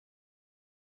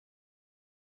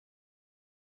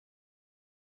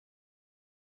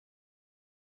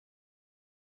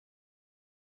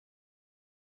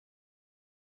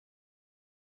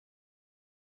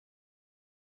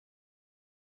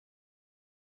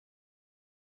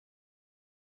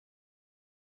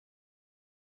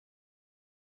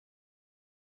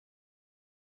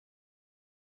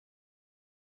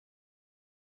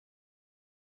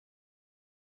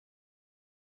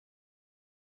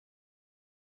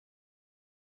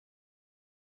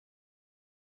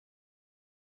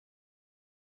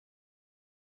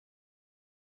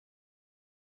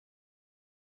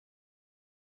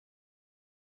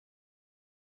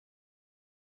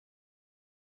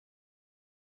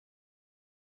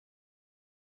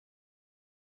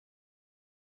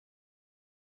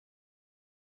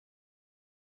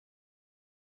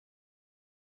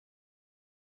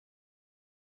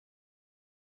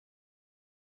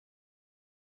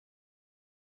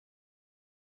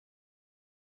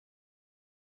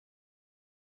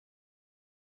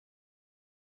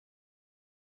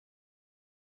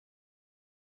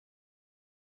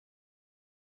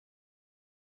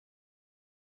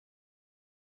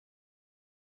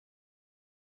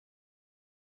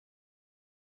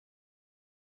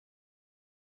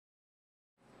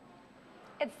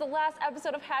It's the last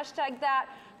episode of Hashtag That.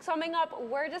 Coming up,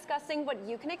 we're discussing what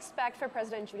you can expect for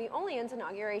President Judy Olian's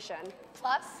inauguration.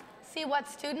 Plus, see what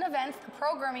student events the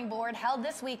programming board held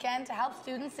this weekend to help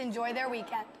students enjoy their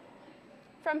weekend.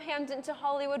 From Hamden to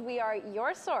Hollywood, we are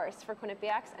your source for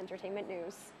Quinnipiac's entertainment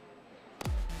news.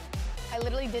 I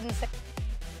literally didn't say...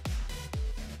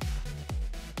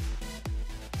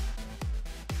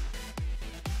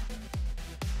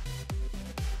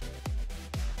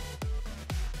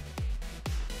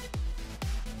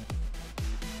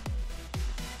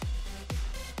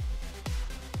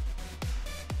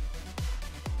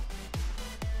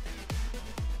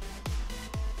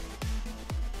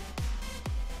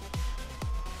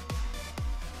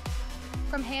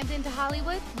 From Hamden to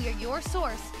Hollywood, we are your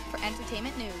source for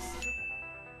entertainment news.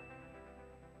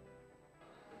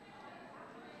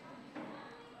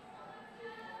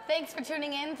 Thanks for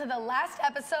tuning in to the last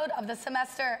episode of the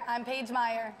semester. I'm Paige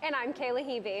Meyer. And I'm Kayla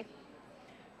Hevey.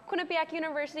 Quinnipiac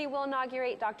University will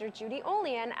inaugurate Dr. Judy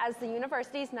Olian as the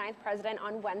university's 9th president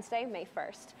on Wednesday, May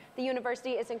 1st. The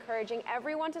university is encouraging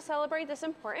everyone to celebrate this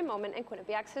important moment in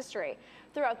Quinnipiac's history.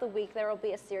 Throughout the week, there will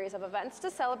be a series of events to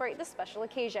celebrate this special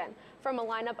occasion. From a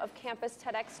lineup of campus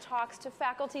TEDx talks to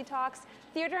faculty talks,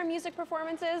 theater and music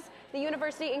performances, the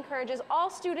university encourages all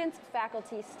students,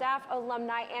 faculty, staff,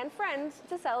 alumni, and friends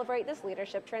to celebrate this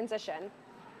leadership transition.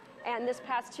 And this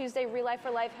past Tuesday, Relife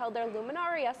for Life held their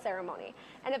Luminaria ceremony,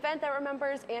 an event that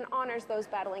remembers and honors those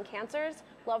battling cancers,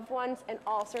 loved ones, and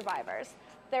all survivors.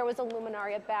 There was a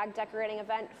Luminaria bag decorating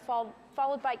event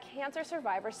followed by cancer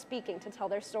survivors speaking to tell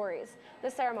their stories. The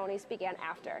ceremonies began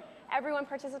after. Everyone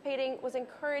participating was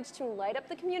encouraged to light up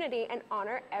the community and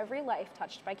honor every life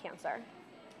touched by cancer.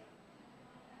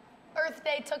 Earth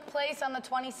Day took place on the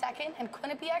 22nd, and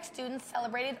Quinnipiac students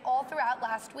celebrated all throughout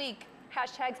last week.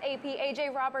 Hashtag's AP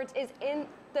AJ Roberts is in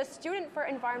the Student for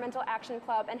Environmental Action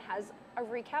Club and has a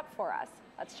recap for us.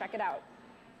 Let's check it out.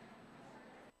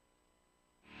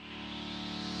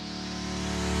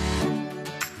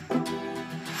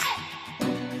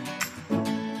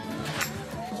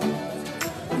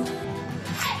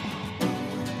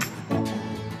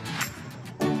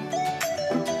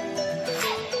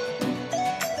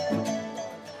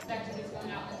 Activities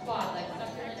going out in the quad, like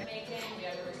supplement making, we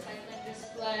have a recycling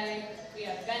display, we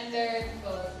have vendors,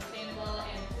 both sustainable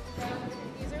and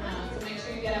food. So make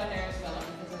sure you get out there as well,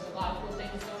 because there's a lot of cool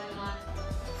things going on.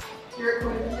 Here at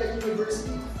Quinnipiac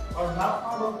University, our Mount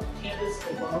Carmel campus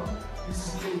alone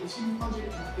uses nearly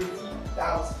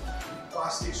 250,000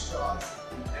 plastic straws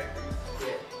every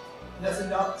year. And that's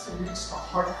enough to reach the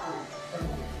heartbeat from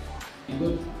the You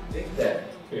would think that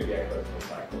Quinnipiac would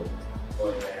recycle,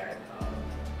 or that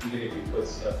even if you put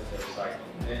stuff in the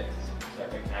recycling bins,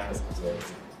 nothing happens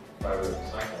with private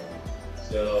recycling.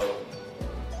 So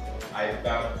I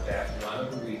found that one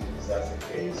of the reasons that's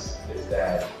the case is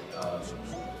that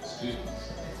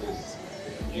students,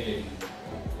 the community,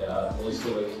 most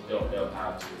of us don't know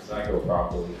how to recycle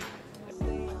properly.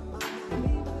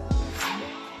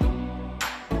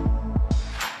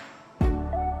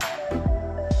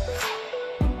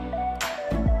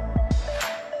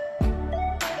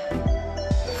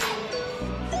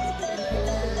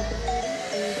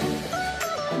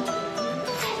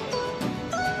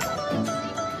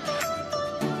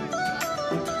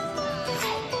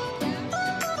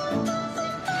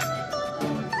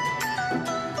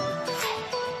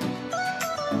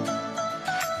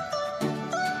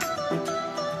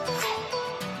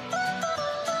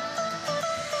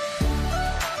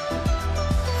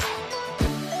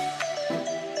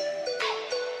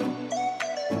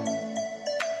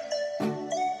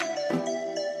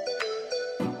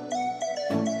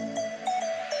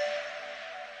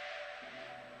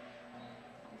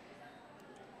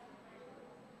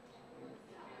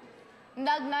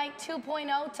 Nug Night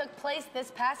 2.0 took place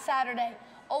this past Saturday.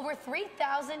 Over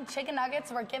 3,000 chicken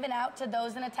nuggets were given out to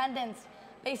those in attendance.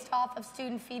 Based off of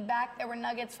student feedback, there were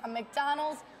nuggets from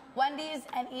McDonald's, Wendy's,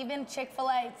 and even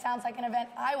Chick-fil-A. Sounds like an event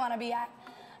I want to be at.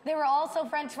 There were also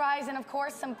French fries and, of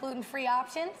course, some gluten-free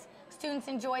options. Students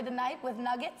enjoyed the night with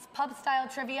nuggets, pub-style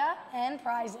trivia, and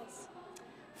prizes.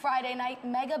 Friday night,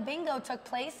 Mega Bingo took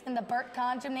place in the Burt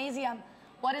Kahn Gymnasium.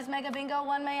 What is Mega Bingo,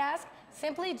 one may ask?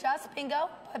 Simply just bingo,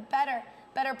 but better.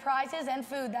 Better prizes and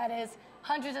food, that is.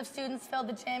 Hundreds of students filled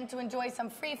the gym to enjoy some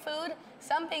free food,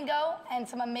 some bingo, and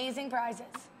some amazing prizes.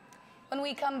 When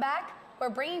we come back, we're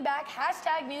bringing back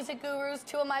Hashtag Music Gurus,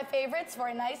 two of my favorites, for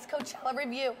a nice Coachella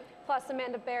review. Plus,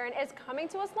 Amanda Barron is coming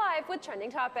to us live with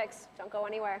trending topics. Don't go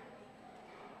anywhere.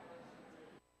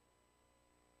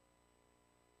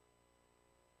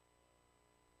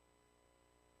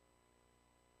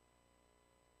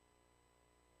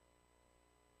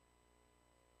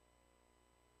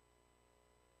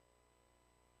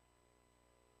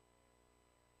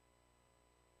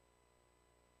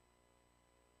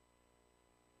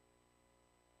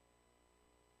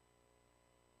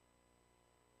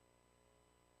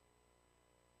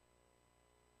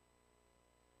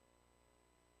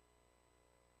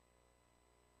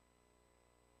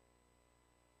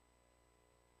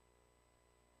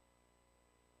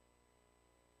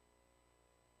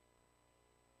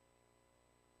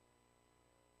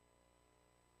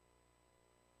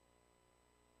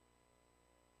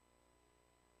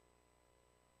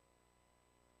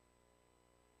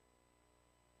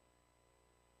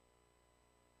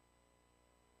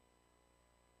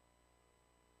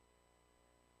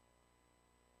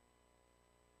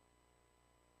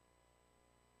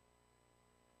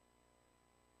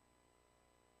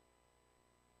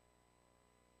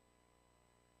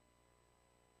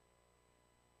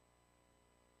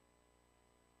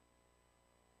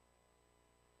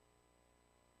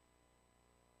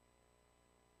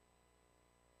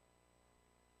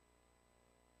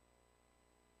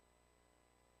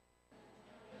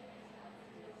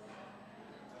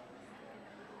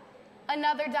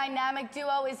 Another dynamic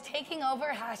duo is taking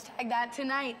over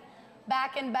 #ThatTonight.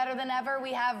 Back and better than ever,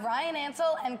 we have Ryan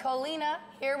Ansel and Colina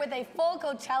here with a full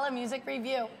Coachella music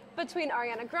review. Between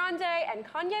Ariana Grande and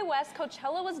Kanye West,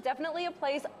 Coachella was definitely a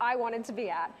place I wanted to be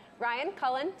at. Ryan,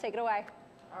 Cullen, take it away.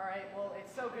 All right, well,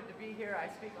 it's so good to be here. I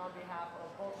speak on behalf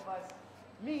of both of us.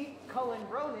 Me, Cullen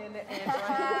Ronan, and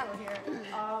Ryan Ansel here.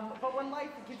 But when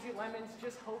life gives you lemons,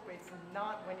 just hope it's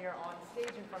not when you're on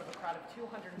stage in front of a crowd of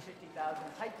 250,000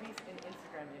 hypebeasts and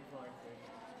Instagram influencers.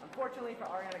 Unfortunately for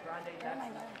Ariana Grande,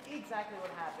 that's exactly what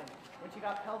happened when she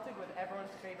got pelted with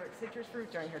everyone's favorite citrus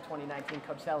fruit during her 2019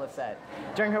 Coachella set.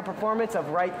 During her performance of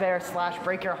Right There /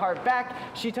 Break Your Heart Back,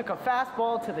 she took a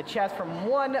fastball to the chest from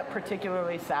one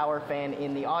particularly sour fan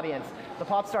in the audience. The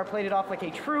pop star played it off like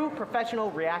a true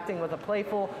professional, reacting with a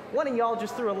playful, "One of y'all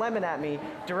just threw a lemon at me,"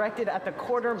 directed at the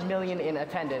 250,000 in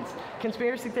attendance.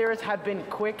 Conspiracy theorists have been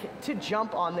quick to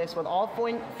jump on this, with all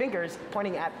fingers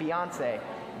pointing at Beyonce.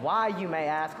 Why, you may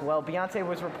ask? Well, Beyonce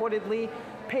was reportedly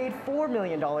paid $4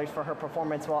 million for her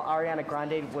performance, while Ariana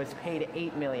Grande was paid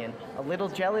 $8 million. A little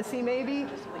jealousy, maybe?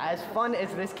 As fun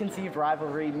as this conceived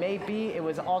rivalry may be, it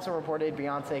was also reported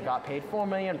Beyonce got paid $4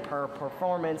 million per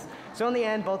performance. So in the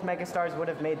end, both megastars would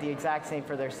have made the exact same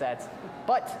for their sets.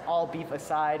 But all beef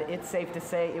aside, it's safe to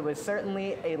say it was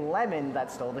certainly a lemon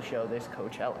that stole the show this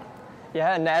Coachella.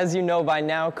 Yeah, and as you know by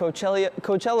now,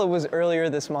 Coachella was earlier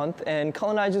this month, and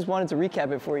Cullen and I just wanted to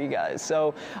recap it for you guys.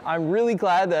 So I'm really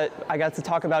glad that I got to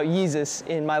talk about Yeezus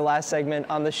in my last segment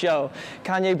on the show.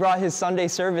 Kanye brought his Sunday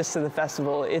service to the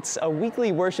festival. It's a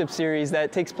weekly worship series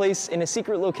that takes place in a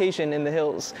secret location in the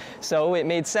hills. So it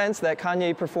made sense that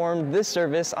Kanye performed this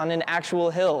service on an actual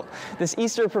hill. This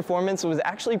Easter performance was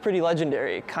actually pretty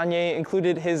legendary. Kanye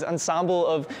included his ensemble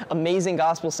of amazing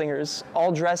gospel singers,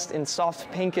 all dressed in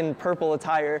soft pink and purple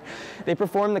attire. They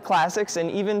performed the classics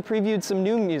and even previewed some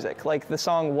new music, like the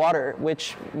song Water,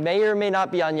 which may or may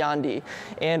not be on Yandi.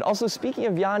 And also, speaking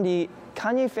of Yandi,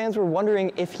 Kanye fans were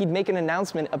wondering if he'd make an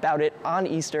announcement about it on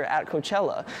Easter at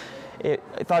Coachella. I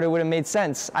thought it would have made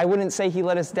sense. I wouldn't say he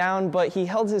let us down, but he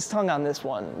held his tongue on this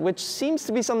one, which seems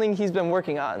to be something he's been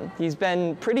working on. He's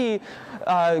been pretty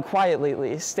quiet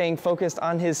lately, staying focused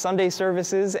on his Sunday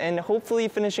services and hopefully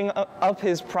finishing up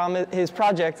his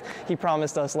project he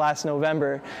promised us last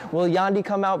November. Will Yandi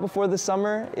come out before the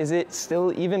summer? Is it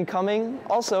still even coming?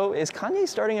 Also, is Kanye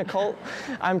starting a cult?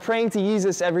 I'm praying to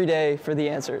Yeezus every day for the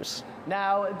answers.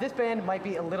 Now, this band might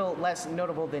be a little less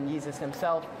notable than Yeezus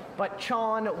himself, but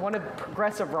Chon, one of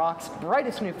progressive rock's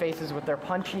brightest new faces with their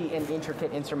punchy and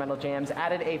intricate instrumental jams,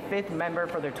 added a 5th member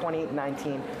for their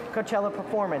 2019 Coachella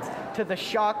performance. To the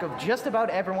shock of just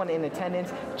about everyone in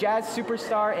attendance, jazz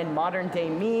superstar and modern-day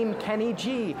meme Kenny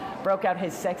G broke out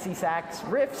his sexy sax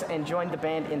riffs and joined the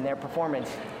band in their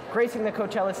performance. Gracing the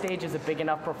Coachella stage is a big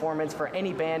enough performance for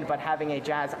any band, but having a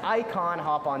jazz icon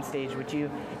hop on stage with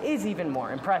you is even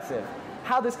more impressive.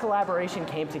 How this collaboration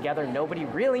came together, nobody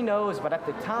really knows, but at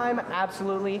the time,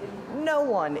 absolutely no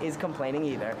one is complaining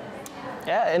either.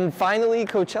 Yeah, and finally,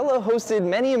 Coachella hosted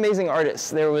many amazing artists.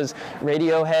 There was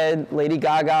Radiohead, Lady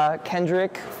Gaga,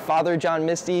 Kendrick, Father John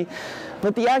Misty.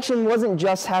 But the action wasn't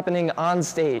just happening on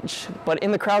stage, but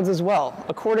in the crowds as well.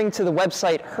 According to the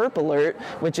website Herp Alert,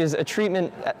 which is a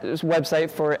treatment website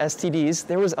for STDs,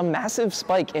 there was a massive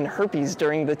spike in herpes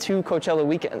during the 2 Coachella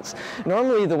weekends.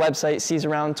 Normally, the website sees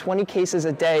around 20 cases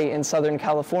a day in Southern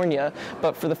California,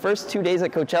 but for the first 2 days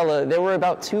at Coachella, there were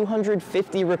about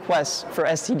 250 requests for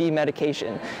STD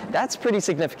medication. That's pretty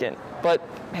significant. But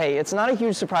hey, it's not a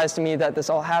huge surprise to me that this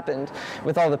all happened.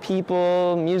 With all the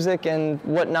people, music, and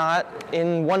whatnot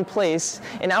in one place,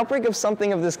 an outbreak of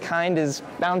something of this kind is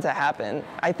bound to happen.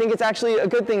 I think it's actually a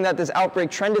good thing that this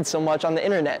outbreak trended so much on the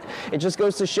internet. It just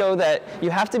goes to show that you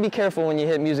have to be careful when you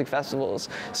hit music festivals.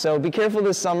 So be careful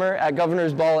this summer at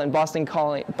Governor's Ball and Boston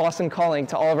Calling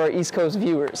to all of our East Coast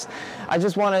viewers. I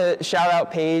just want to shout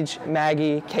out Paige,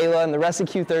 Maggie, Kayla, and the rest of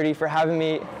Q30 for having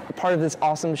me part of this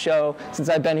awesome show since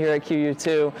I've been here at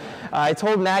QU2. I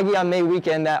told Maggie on May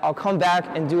weekend that I'll come back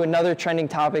and do another trending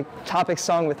topic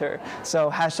song with her. So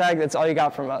hashtag, that's all you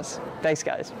got from us. Thanks,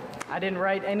 guys. I didn't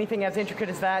write anything as intricate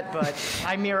as that, but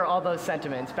I mirror all those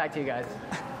sentiments. Back to you guys.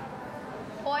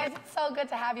 Boys, it's so good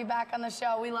to have you back on the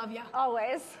show. We love you.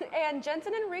 Always. And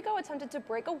Jensen and Rico attempted to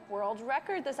break a world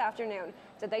record this afternoon.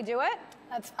 Did they do it?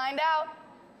 Let's find out.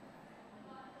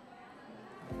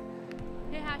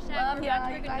 Hey, hashtag, we're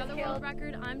back to break another world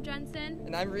record. I'm Jensen.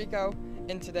 And I'm Rico.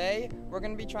 And today, we're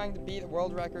going to be trying to beat the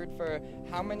world record for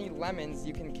how many lemons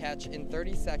you can catch in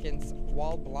 30 seconds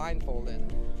while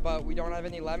blindfolded. But we don't have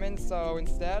any lemons, so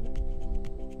instead,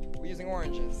 we're using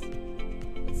oranges.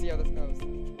 Let's see how this goes.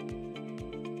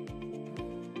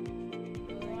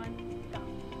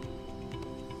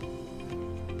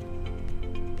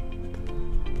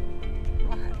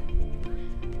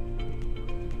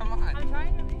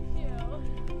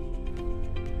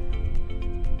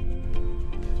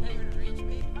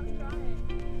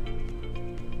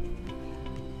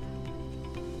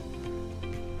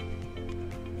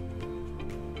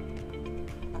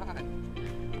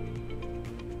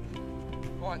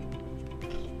 one.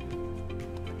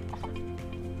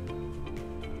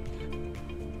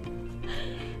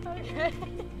 Okay.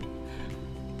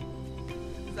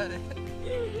 Is that it?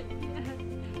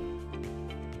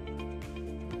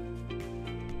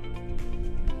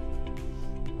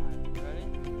 Alright, ready?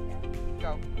 Yeah.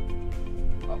 Go.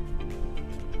 Oh.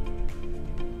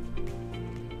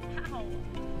 Ow.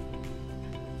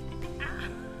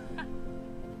 Ow.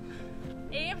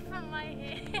 Aim from my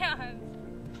hands.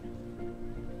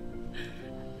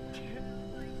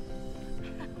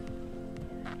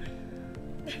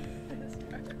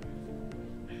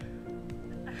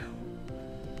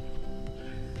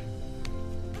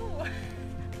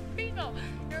 Rico,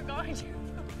 you're going too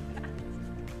fast.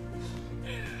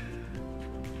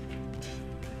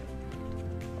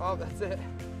 Oh, that's it.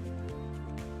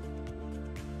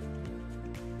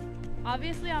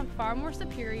 Obviously, I'm far more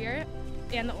superior,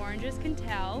 and the oranges can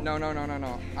tell. No.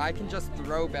 I can just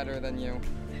throw better than you.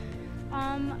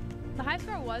 The high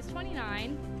score was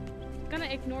 29. Gonna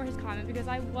ignore his comment because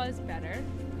I was better,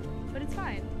 but it's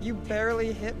fine. You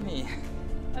barely hit me.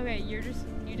 Okay, you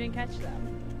didn't catch them.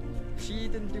 She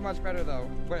didn't do much better though.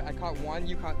 Wait, I caught one,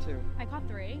 you caught two. I caught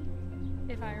 3,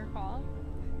 if I recall.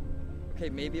 Okay,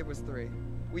 maybe it was 3.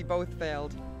 We both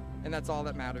failed, and that's all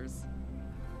that matters.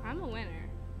 I'm a winner.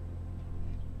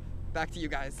 Back to you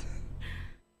guys.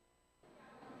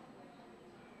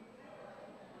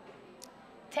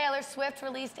 Taylor Swift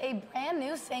released a brand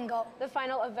new single. The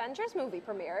final Avengers movie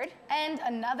premiered. And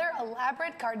another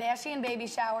elaborate Kardashian baby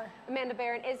shower. Amanda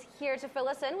Barron is here to fill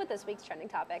us in with this week's trending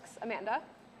topics. Amanda?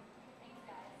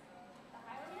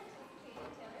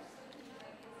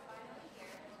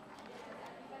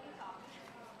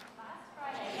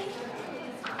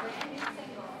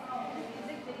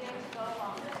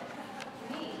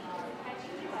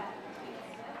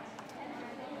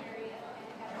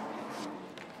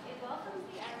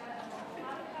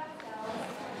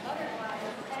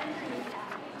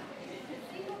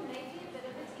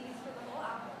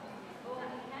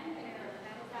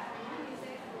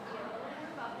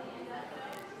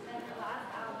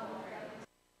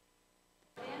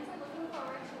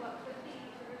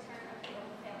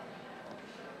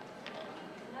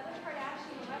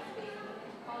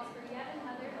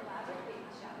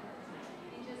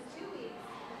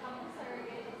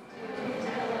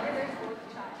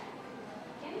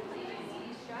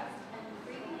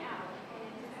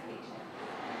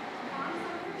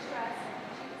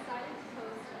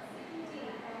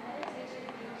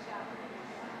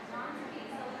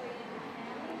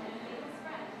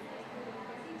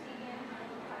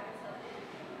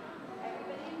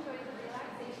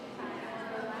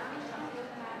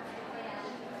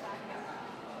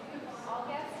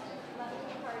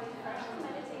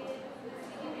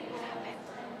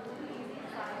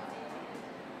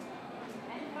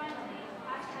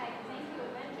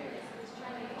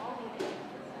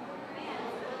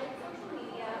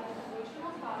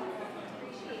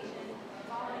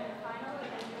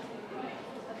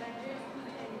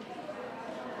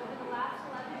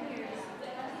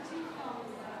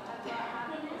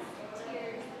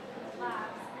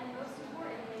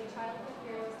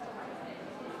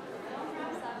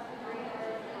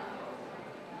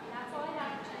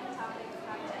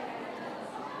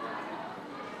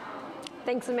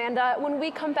 Thanks, Amanda. When we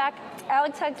come back,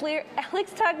 Alex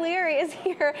Taglieri is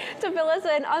here to fill us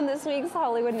in on this week's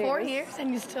Hollywood news. 4 years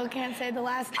and you still can't say the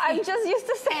last name. I'm just used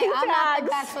to saying I'm not the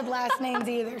tags. best with last names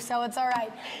either, so it's all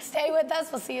right. Stay with us.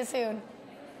 We'll see you soon.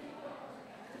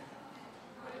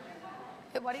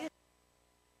 What do you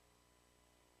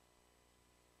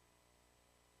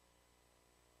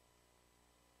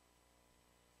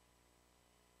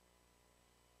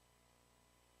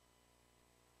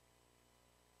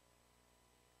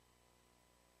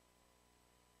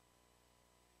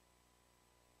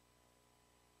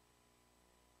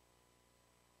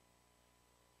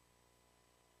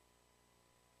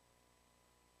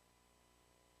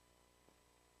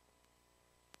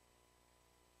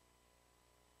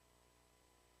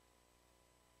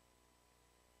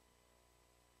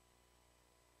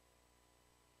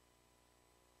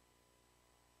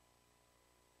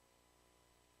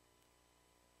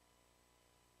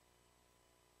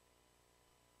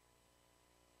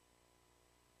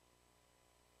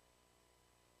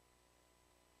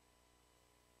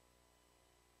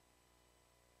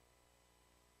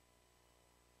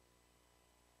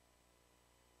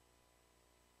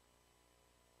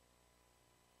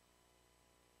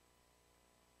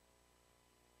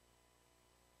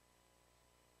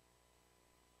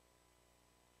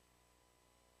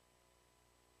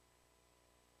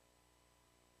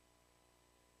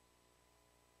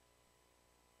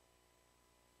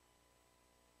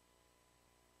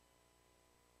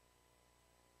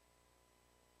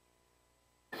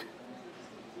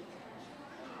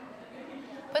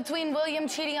Between William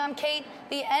cheating on Kate,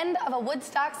 the end of a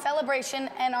Woodstock celebration,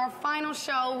 and our final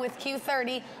show with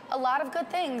Q30, a lot of good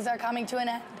things are coming to an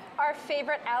end. Our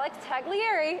favorite Alex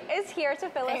Taglieri is here to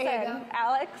fill us in.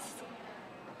 Alex.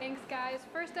 Thanks, guys.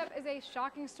 First up is a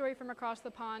shocking story from across the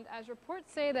pond, as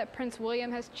reports say that Prince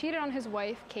William has cheated on his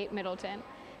wife, Kate Middleton.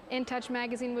 In Touch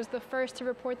magazine was the first to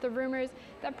report the rumors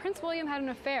that Prince William had an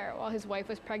affair while his wife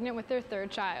was pregnant with their third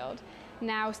child.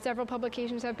 Now, several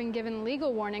publications have been given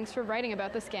legal warnings for writing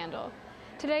about the scandal.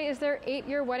 Today is their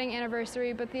 8-year wedding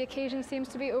anniversary, but the occasion seems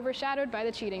to be overshadowed by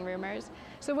the cheating rumors.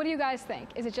 So what do you guys think?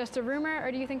 Is it just a rumor,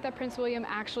 or do you think that Prince William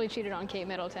actually cheated on Kate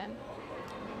Middleton?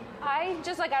 I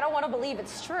don't want to believe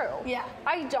it's true. Yeah.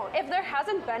 I don't. If there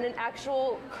hasn't been an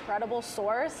actual credible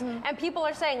source and people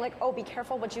are saying like, oh, be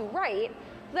careful what you write,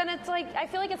 then it's like, I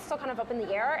feel like it's still kind of up in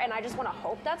the air, and I just want to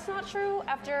hope that's not true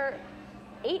after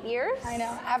 8 years. I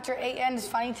know. After 8, and it's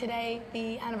funny today,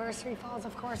 the anniversary falls,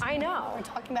 of course. I know. We're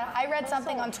talking about it. I read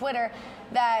something on Twitter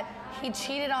that he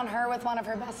cheated on her with one of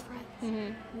her best friends. No.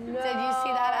 Did you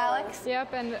see that, Alex?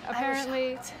 Yep, and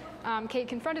apparently Kate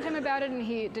confronted him about it, and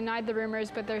he denied the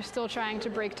rumors, but they're still trying to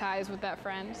break ties with that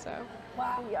friend, so.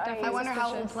 Wow. I wonder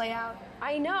how it will play out.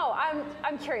 I know.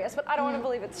 I'm curious, but I don't want to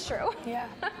believe it's true. Yeah.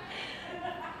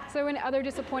 So in other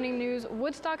disappointing news,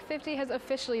 Woodstock 50 has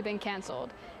officially been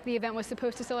canceled. The event was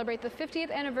supposed to celebrate the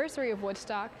 50th anniversary of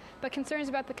Woodstock, but concerns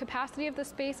about the capacity of the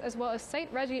space as well as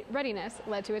site readiness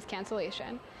led to its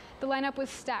cancellation. The lineup was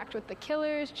stacked with The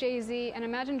Killers, Jay-Z, and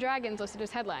Imagine Dragons listed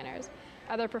as headliners.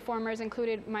 Other performers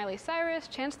included Miley Cyrus,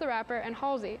 Chance the Rapper, and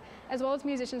Halsey, as well as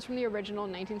musicians from the original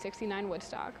 1969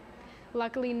 Woodstock.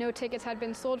 Luckily, no tickets had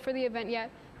been sold for the event yet,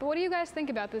 but what do you guys think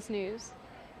about this news?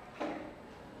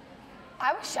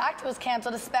 I was shocked it was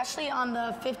canceled, especially on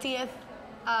the 50th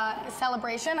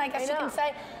celebration, I guess you can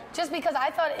say, just because I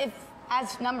thought if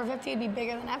as number 50 it'd be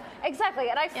bigger than ever.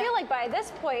 Exactly, and I feel like by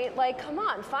this point, like, come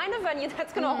on, find a venue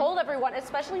that's going to hold everyone,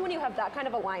 especially when you have that kind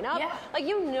of a lineup. Yeah. Like,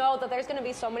 you know that there's going to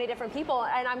be so many different people,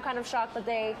 and I'm kind of shocked that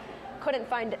they couldn't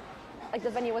find, like, the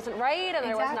venue wasn't right, and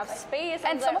there wasn't enough space.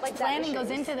 And so much planning goes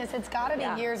into this. It's got to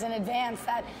be years in advance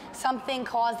that something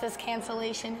caused this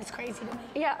cancellation. Is crazy to me.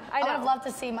 Yeah, I know. would have loved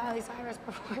to see Miley Cyrus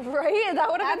perform. Right?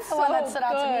 That would have been so good. That's the one that stood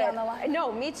out to me on the line.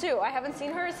 No, me too. I haven't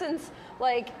seen her since,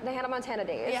 like, the Hannah Montana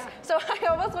days. Yeah. So I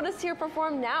almost want to see her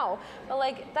perform now. But,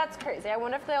 like, that's crazy. I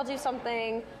wonder if they'll do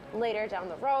something later down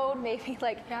the road, maybe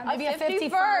like maybe a 51st.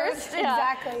 Yeah.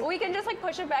 Exactly. We can just like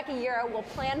push it back a year. We'll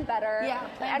plan better. Yeah,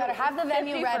 plan better. Have the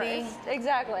venue ready.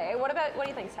 Exactly. What do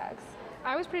you think, Tags?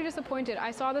 I was pretty disappointed.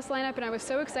 I saw this lineup and I was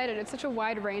so excited. It's such a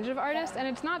wide range of artists and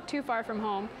it's not too far from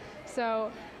home.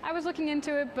 So I was looking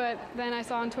into it, but then I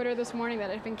saw on Twitter this morning that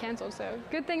it had been canceled. So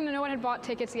good thing that no one had bought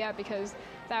tickets yet, because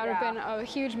that would have been a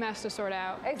huge mess to sort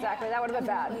out. Exactly. That would have been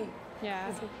bad.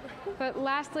 Yeah. But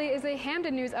lastly is a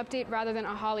Hamden news update rather than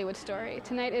a Hollywood story.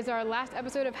 Tonight is our last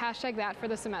episode of #that for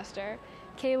the semester.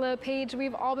 Kayla, Paige,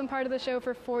 we've all been part of the show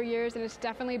for 4 years, and it's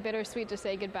definitely bittersweet to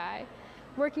say goodbye.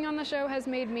 Working on the show has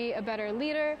made me a better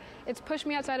leader, it's pushed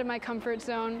me outside of my comfort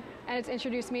zone, and it's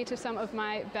introduced me to some of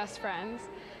my best friends.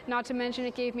 Not to mention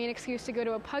it gave me an excuse to go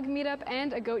to a pug meetup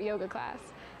and a goat yoga class.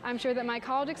 I'm sure that my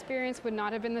college experience would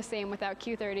not have been the same without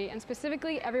Q30, and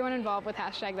specifically everyone involved with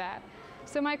 #that.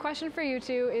 So my question for you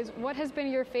two is, what has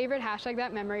been your favorite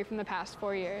 #that memory from the past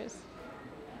 4 years?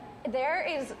 There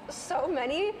is so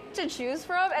many to choose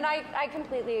from, and I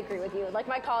completely agree with you. Like,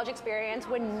 my college experience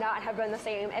would not have been the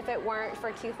same if it weren't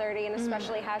for Q30 and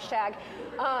especially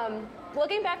 #.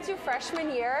 Looking back to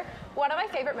freshman year, one of my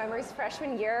favorite memories of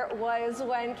freshman year was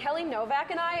when Kelly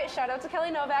Novak and I, shout out to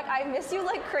Kelly Novak, I miss you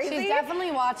like crazy. She's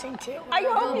definitely watching too. I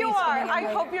hope you are. I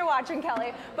hope you're watching,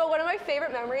 Kelly. But one of my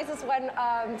favorite memories is when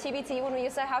TBT, when we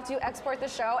used to have to export the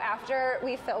show after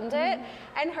we filmed it,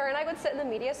 and her and I would sit in the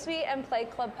media suite and play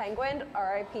Club Penguin,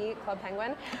 RIP Club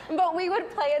Penguin, but we would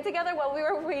play it together while we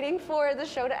were waiting for the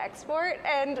show to export,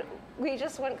 and we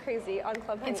just went crazy on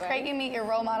Club Penguin. It's great you meet your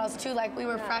role models too. Like, we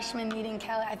were freshmen meeting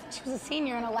Kelly. I think she was a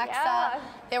senior, and Alexa. Yeah.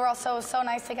 They were also so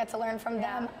nice to get to learn from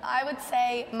them. I would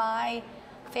say my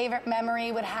favorite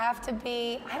memory would have to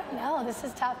be, I don't know, this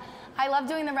is tough. I love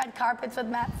doing the red carpets with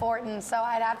Matt Fortin, so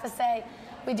I'd have to say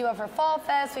we do it for Fall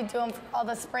Fest, we do them for all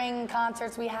the spring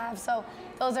concerts we have, so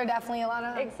those are definitely a lot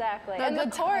of Exactly. And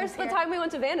of course, the time we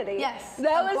went to Vanity. Yes.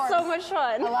 That was so much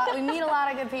fun. We meet a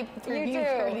lot of good people through You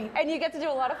do. And you get to do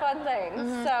a lot of fun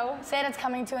things. So sad it's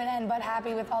coming to an end, but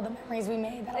happy with all the memories we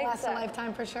made. That'll last a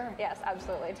lifetime for sure. Yes,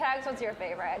 absolutely. Tags, what's your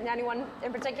favorite? And anyone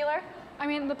in particular? I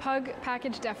mean, the pug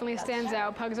package definitely stands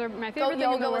out. Pugs are my favorite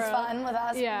thing in the world. Yoga was fun with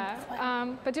us. Yeah.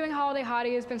 But doing Holiday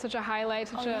Hottie has been such a highlight,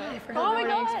 such a rewarding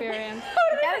experience.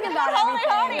 Gotta get about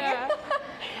everything. Yeah.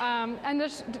 And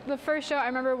the first show, I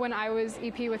remember when I was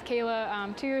EP with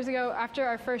Kayla 2 years ago, after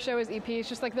our first show as EP, it's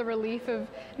just like the relief of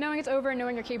knowing it's over and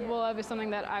knowing you're capable of is something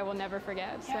that I will never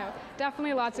forget. So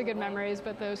definitely lots of good memories,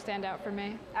 but those stand out for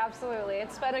me. Absolutely.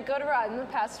 It's been a good run the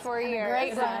past 4 years.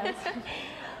 Great run.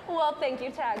 Well, thank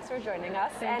you, Tags, for joining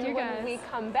us. Thank you, guys. When we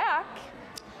come back,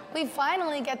 we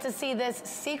finally get to see this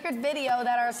secret video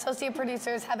that our associate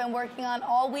producers have been working on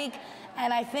all week,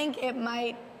 and I think it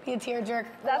might be a tearjerker.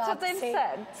 That's what they've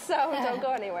said, so don't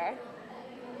go anywhere.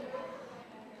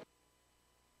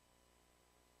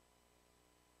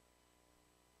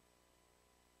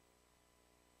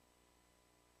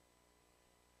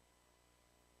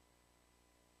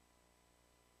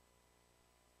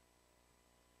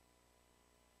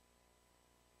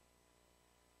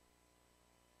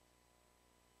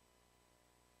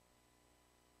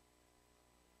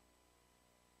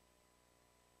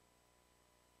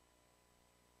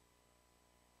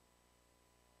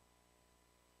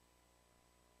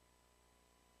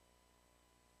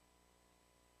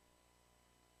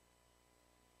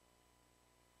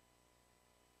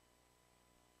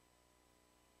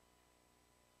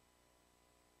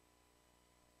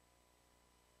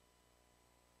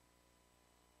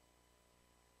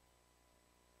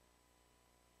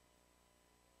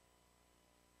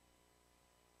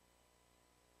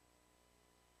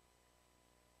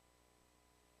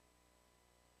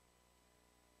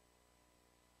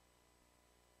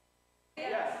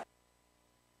 Yes.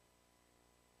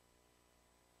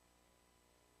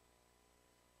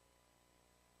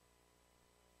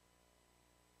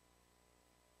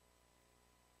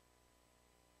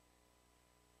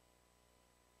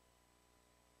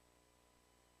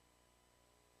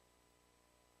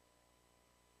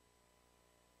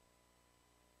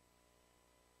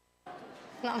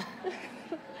 No.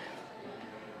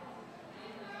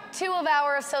 Two of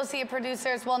our associate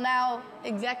producers, well now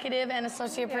executive and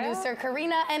associate producer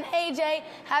Karina and AJ,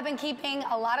 have been keeping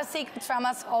a lot of secrets from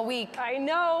us all week. I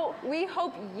know. We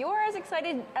hope you're as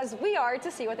excited as we are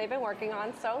to see what they've been working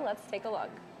on, so let's take a look.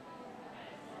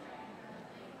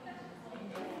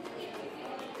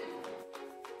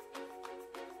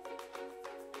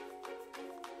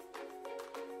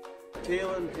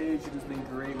 Kayla and Paige, it has been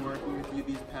great working with you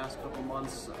these past couple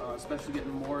months, especially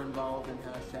getting more involved in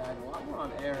hashtag, a lot more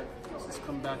on air since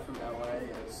coming back from LA.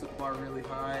 It's the bar really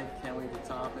high, can't wait to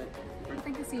top it. I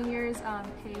think the seniors,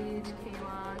 Paige,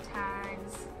 Kayla,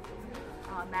 Tags,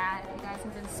 Matt, you guys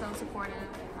have been so supportive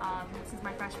since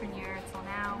my freshman year until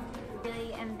now.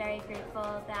 Really am very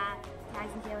grateful that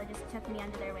Tags and Kayla just took me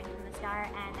under their wing from the start,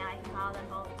 and now I can call them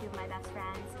both two of my best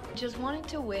friends. Just wanted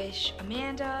to wish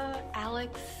Amanda,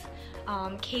 Alex,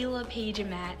 Kayla, Paige, and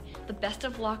Matt the best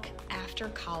of luck after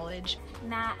college.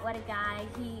 Matt, what a guy.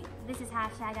 This is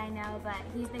hashtag I know, but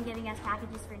he's been giving us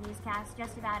packages for newscasts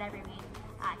just about every week.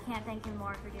 I can't thank him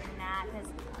more for doing that, because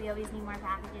we always need more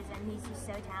packages, and he's just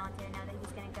so talented. I know that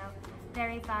he's going to go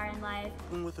very far in life.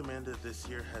 Working with Amanda this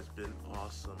year has been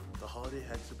awesome. The holiday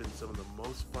hacks have been some of the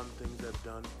most fun things I've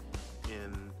done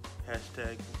in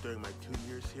hashtag during my 2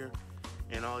 years here.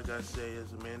 And all I gotta say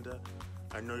is, Amanda,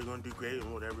 I know you're gonna do great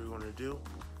in whatever you're gonna do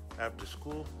after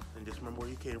school, and just remember where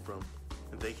you came from.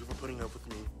 And thank you for putting up with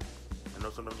me. I know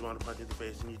sometimes you want to punch you in the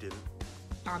face and you didn't.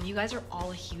 You guys are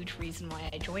all a huge reason why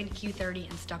I joined Q30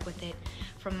 and stuck with it.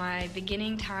 From my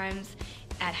beginning times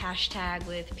at hashtag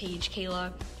with Paige,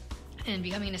 Kayla, and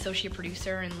becoming an associate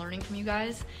producer and learning from you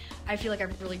guys, I feel like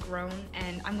I've really grown,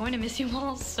 and I'm going to miss you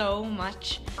all so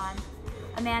much.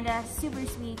 Amanda, super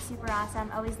sweet, super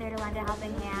awesome, always there to lend a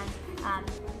helping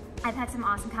hand. I've had some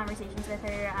awesome conversations with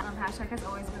her. Hashtag has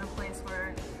always been a place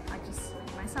where I just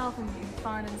myself and being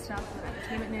fun and stuff with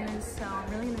entertainment news, so I'm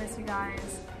really gonna miss you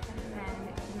guys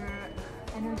and your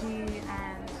energy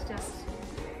and just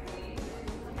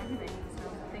everything, so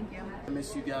thank you. I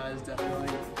miss you guys, definitely.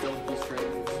 Don't be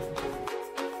strangers.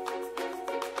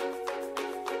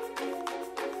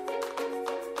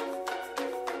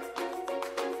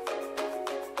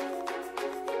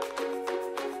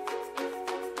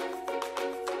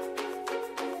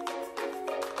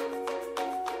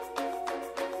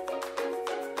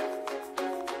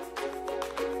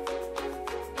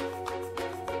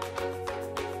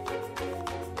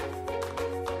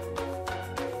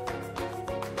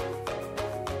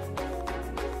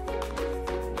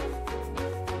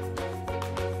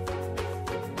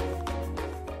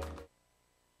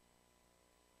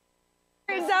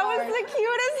 That was the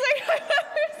cutest thing I've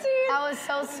ever seen. That was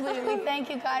so sweet. We thank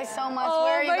you guys so much. Oh,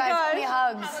 Where are you guys? Give me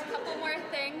hugs. I have a couple more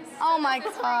things. Oh my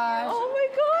gosh. Oh my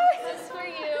gosh. This is for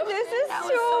you. This is That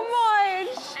was so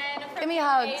much. And Give me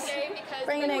hugs. AJ, because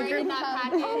Bringing in wearing group that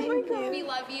hug. package. Oh my God. We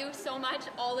love you so much,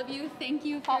 all of you. Thank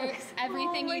you for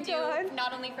everything you do,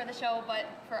 not only for the show, but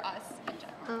for us in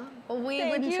general. Well, we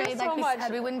wouldn't trade, like we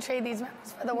said, we wouldn't trade these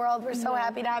memories for the world. We're so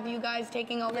happy to have you guys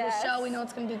taking over the show. We know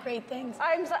it's going to do great things.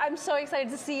 I'm so excited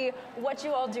to see what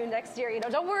you all do next year. You know,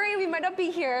 don't worry, we might not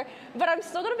be here, but I'm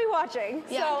still going to be watching.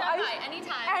 Yeah, so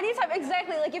anytime. Anytime,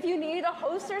 exactly. Like if you need a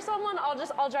host or someone,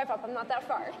 I'll drive up. I'm not that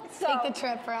far. So. Take the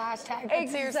trip for hashtag. But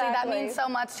seriously, that means so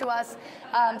much to us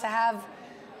to have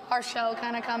our show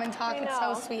kind of come and talk. It's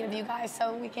so sweet of you guys.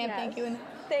 So we can't thank you enough.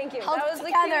 Thank you. Hold that was it the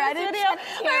together. I didn't video. check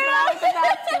here, but I was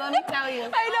about to. Let me tell you.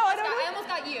 I know. I almost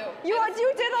got you.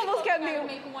 You did almost get me.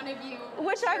 Make one of you.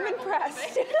 Which I'm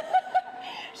impressed.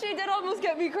 She did almost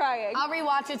get me crying. I'll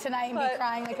rewatch it tonight and be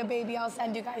crying like a baby. I'll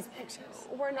send you guys pictures.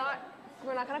 We're not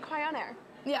gonna cry on air.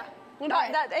 Yeah.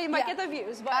 It might get the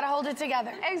views, but gotta hold it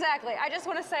together. Exactly. I just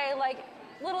want to say, like,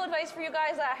 little advice for you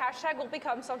guys: that hashtag will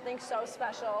become something so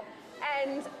special.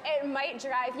 And it might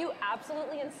drive you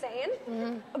absolutely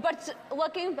insane, but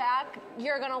looking back,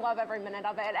 you're gonna love every minute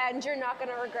of it, and you're not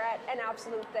gonna regret an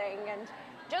absolute thing. And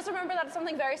just remember that it's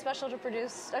something very special to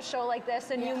produce a show like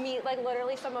this, and you meet like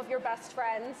literally some of your best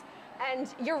friends and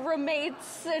your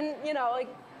roommates, and you know, like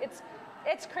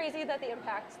it's crazy that the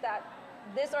impact that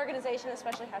this organization,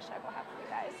 especially hashtag, will have for you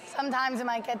guys. Sometimes it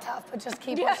might get tough, but just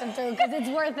keep pushing through because it's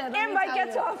worth it. It might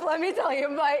get tough, let me tell you,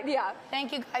 but yeah.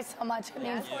 Thank you guys so much. It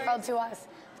means the world to us.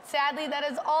 Sadly, that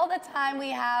is all the time we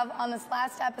have on this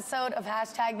last episode of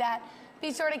Hashtag That.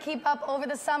 Be sure to keep up over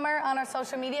the summer on our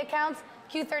social media accounts,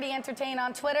 Q30 Entertain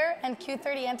on Twitter and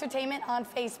Q30 Entertainment on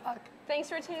Facebook. Thanks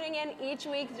for tuning in each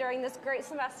week during this great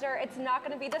semester. It's not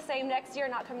going to be the same next year,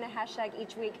 not coming to hashtag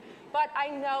each week, but I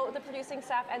know the producing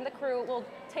staff and the crew will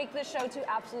take this show to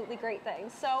absolutely great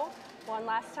things. So, one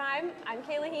last time, I'm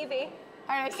Kayla Hevey.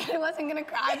 All right, I said I wasn't going to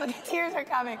cry, but the tears are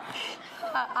coming.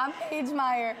 I'm Paige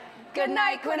Meyer. Good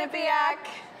night, Quinnipiac.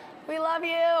 We love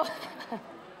you.